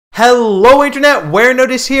Hello Internet,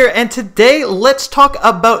 Warenotice here, and today let's talk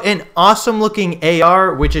about an awesome looking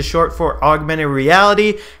AR, which is short for augmented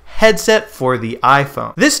reality, headset for the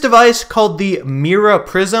iPhone. This device, called the Mira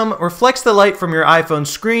Prism, reflects the light from your iPhone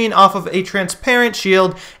screen off of a transparent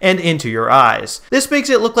shield and into your eyes. This makes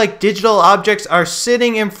it look like digital objects are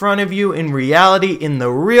sitting in front of you in reality in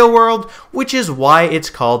the real world, which is why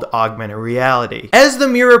it's called augmented reality. As the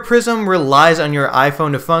Mira Prism relies on your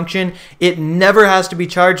iPhone to function, it never has to be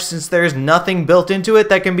charged since there's nothing built into it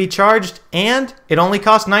that can be charged, and it only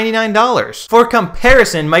costs $99. For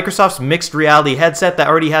comparison, Microsoft's mixed reality headset that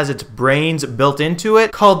already has its brains built into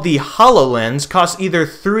it, called the HoloLens, costs either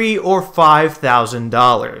 $3,000 or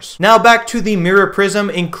 $5,000. Now back to the Mira Prism.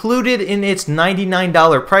 Included in its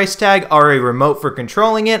 $99 price tag are a remote for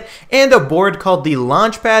controlling it and a board called the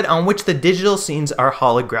Launchpad, on which the digital scenes are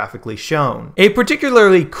holographically shown. A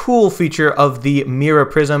particularly cool feature of the Mira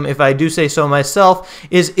Prism, if I do say so myself,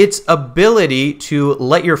 is its ability to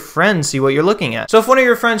let your friends see what you're looking at. So if one of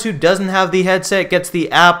your friends who doesn't have the headset gets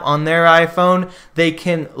the app on their iPhone, they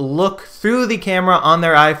can look through the camera on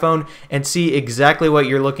their iPhone and see exactly what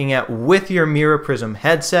you're looking at with your Mira Prism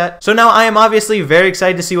headset. So now I am obviously very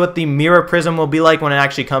excited to see what the Mira Prism will be like when it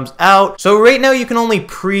actually comes out. So right now you can only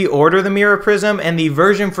pre-order the Mira Prism, and the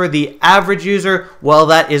version for the average user, well,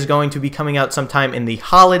 that is going to be coming out sometime in the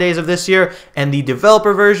holidays of this year, and the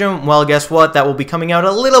developer version, well, guess what? That will be coming out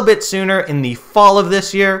a little bit sooner, in the fall of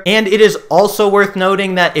this year. And it is also worth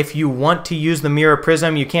noting that if you want to use the Mira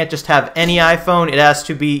Prism, you can't just have any iPhone. It has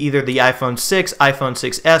to be either the iPhone 6, iPhone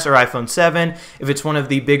 6s, or iPhone 7. If it's one of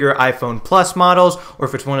the bigger iPhone Plus models, or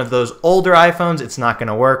if it's one of those older iPhones, it's not going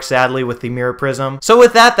to work, sadly, with the Mira Prism. So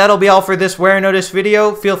with that, that'll be all for this Warenotice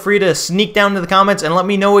video. Feel free to sneak down to the comments and let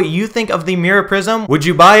me know what you think of the Mira Prism. Would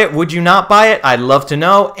you buy it? Would you not buy it? I'd love to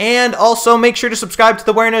know. And also make sure to subscribe to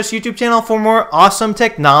the Warenotice YouTube channel for more awesome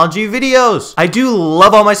technology videos. I do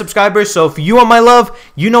love all my subscribers, so if you want my love,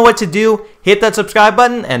 you know what to do. Hit that subscribe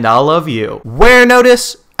button and I'll love you.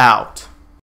 Warenotice out.